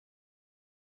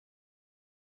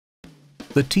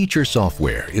The teacher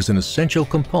software is an essential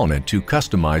component to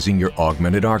customizing your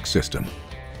AugmentedArc system.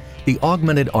 The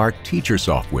AugmentedArc teacher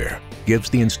software gives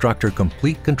the instructor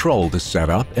complete control to set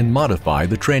up and modify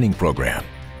the training program.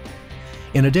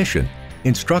 In addition,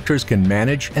 instructors can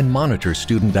manage and monitor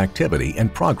student activity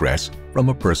and progress from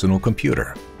a personal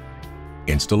computer.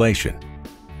 Installation.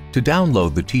 To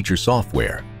download the teacher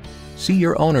software, see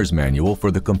your owner's manual for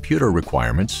the computer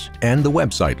requirements and the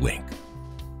website link.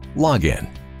 Login.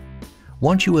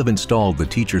 Once you have installed the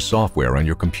teacher software on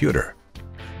your computer,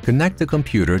 connect the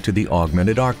computer to the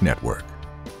AugmentedArc network.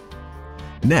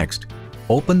 Next,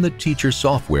 open the teacher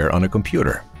software on a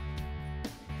computer.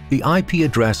 The IP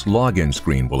address login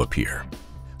screen will appear.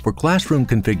 For classroom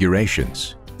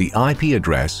configurations, the IP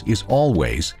address is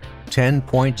always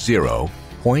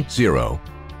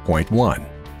 10.0.0.1.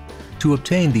 To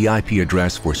obtain the IP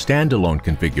address for standalone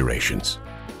configurations,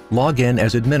 log in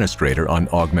as administrator on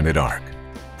AugmentedArc.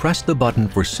 Press the button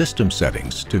for System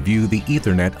Settings to view the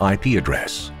Ethernet IP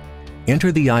address.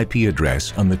 Enter the IP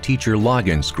address on the teacher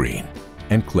login screen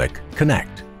and click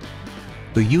Connect.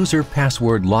 The user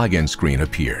password login screen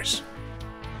appears.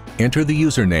 Enter the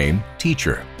username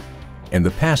Teacher and the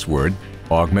password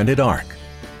AugmentedArc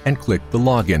and click the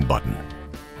Login button.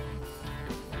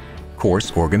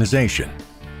 Course organization.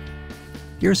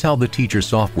 Here's how the teacher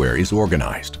software is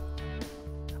organized.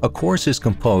 A course is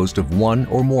composed of one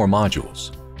or more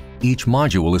modules. Each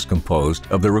module is composed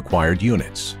of the required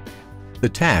units. The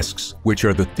tasks, which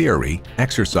are the theory,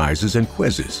 exercises, and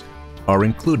quizzes, are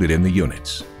included in the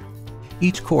units.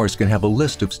 Each course can have a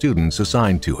list of students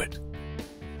assigned to it.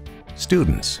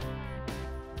 Students.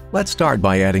 Let's start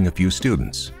by adding a few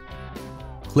students.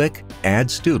 Click Add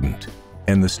Student,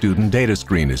 and the student data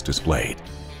screen is displayed.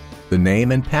 The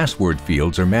name and password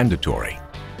fields are mandatory,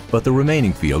 but the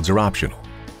remaining fields are optional.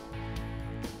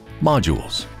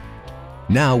 Modules.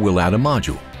 Now we'll add a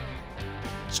module.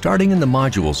 Starting in the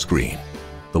Module screen,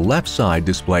 the left side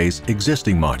displays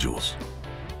existing modules.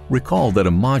 Recall that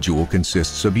a module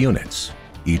consists of units,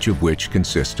 each of which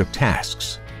consists of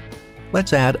tasks.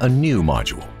 Let's add a new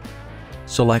module.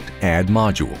 Select Add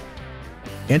Module.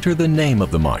 Enter the name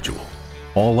of the module.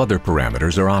 All other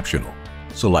parameters are optional.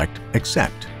 Select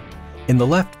Accept. In the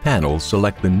left panel,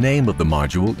 select the name of the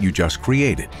module you just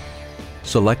created.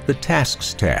 Select the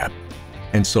Tasks tab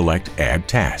and select Add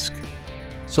Task.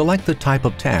 Select the type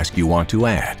of task you want to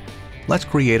add. Let's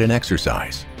create an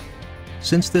exercise.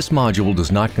 Since this module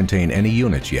does not contain any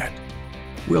units yet,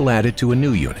 we'll add it to a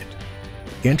new unit.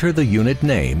 Enter the unit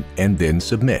name and then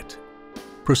Submit.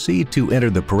 Proceed to enter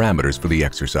the parameters for the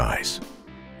exercise.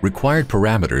 Required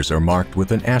parameters are marked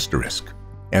with an asterisk,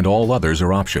 and all others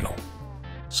are optional.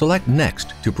 Select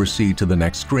Next to proceed to the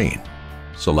next screen.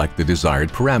 Select the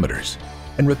desired parameters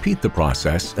and repeat the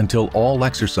process until all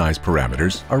exercise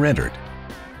parameters are entered.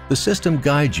 The system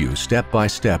guides you step by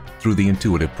step through the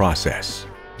intuitive process.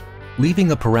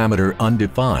 Leaving a parameter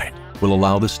undefined will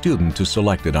allow the student to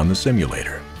select it on the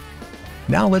simulator.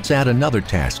 Now let's add another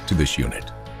task to this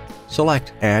unit.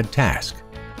 Select Add Task.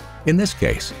 In this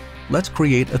case, let's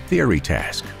create a theory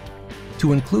task.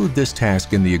 To include this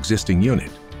task in the existing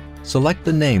unit, select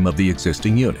the name of the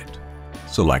existing unit.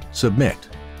 Select Submit.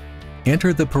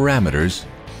 Enter the parameters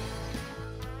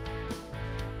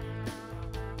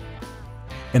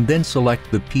and then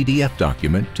select the PDF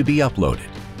document to be uploaded.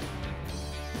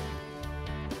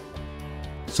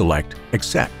 Select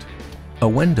Accept. A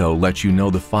window lets you know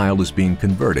the file is being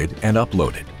converted and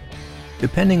uploaded.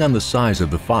 Depending on the size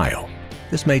of the file,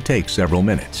 this may take several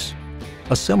minutes.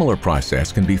 A similar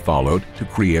process can be followed to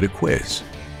create a quiz.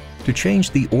 To change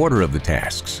the order of the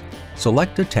tasks,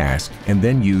 select a task and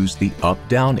then use the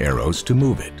up-down arrows to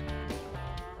move it.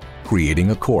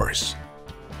 Creating a course.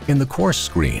 In the course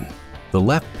screen, the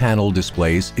left panel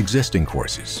displays existing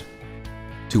courses.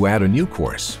 To add a new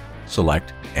course,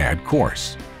 select Add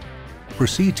Course.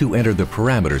 Proceed to enter the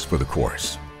parameters for the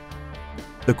course.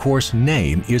 The course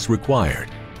name is required,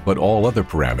 but all other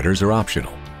parameters are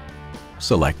optional.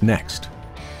 Select Next.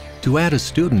 To add a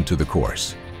student to the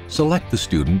course, select the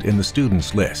student in the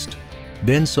Students list.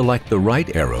 Then select the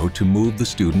right arrow to move the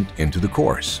student into the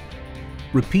course.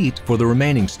 Repeat for the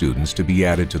remaining students to be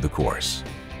added to the course.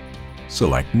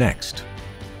 Select Next.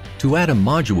 To add a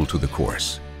module to the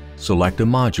course, select a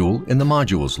module in the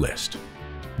Modules list.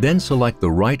 Then select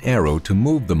the right arrow to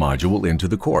move the module into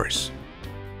the course.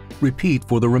 Repeat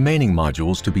for the remaining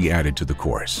modules to be added to the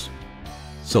course.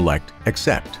 Select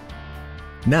Accept.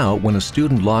 Now, when a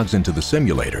student logs into the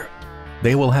simulator,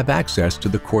 they will have access to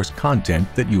the course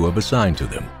content that you have assigned to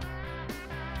them.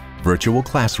 Virtual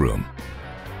Classroom.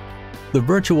 The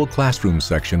Virtual Classroom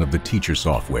section of the teacher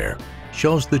software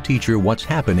shows the teacher what's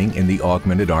happening in the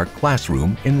AugmentedArc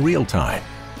classroom in real time,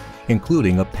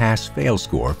 including a pass-fail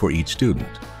score for each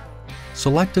student.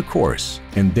 Select a course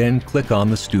and then click on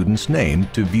the student's name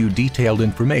to view detailed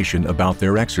information about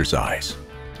their exercise.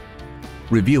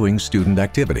 Reviewing student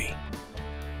activity.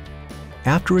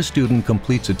 After a student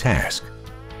completes a task,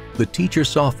 the teacher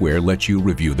software lets you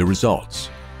review the results.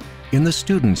 In the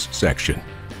Students section,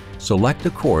 select a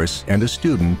course and a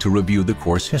student to review the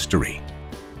course history.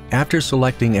 After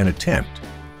selecting an attempt,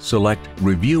 select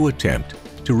Review Attempt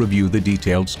to review the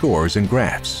detailed scores and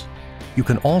graphs. You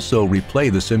can also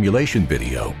replay the simulation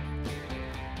video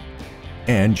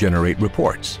and generate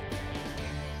reports.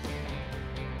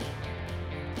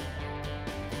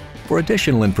 For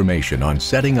additional information on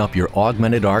setting up your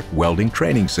AugmentedArc welding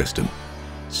training system,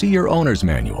 see your owner's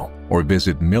manual or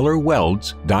visit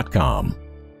millerwelds.com.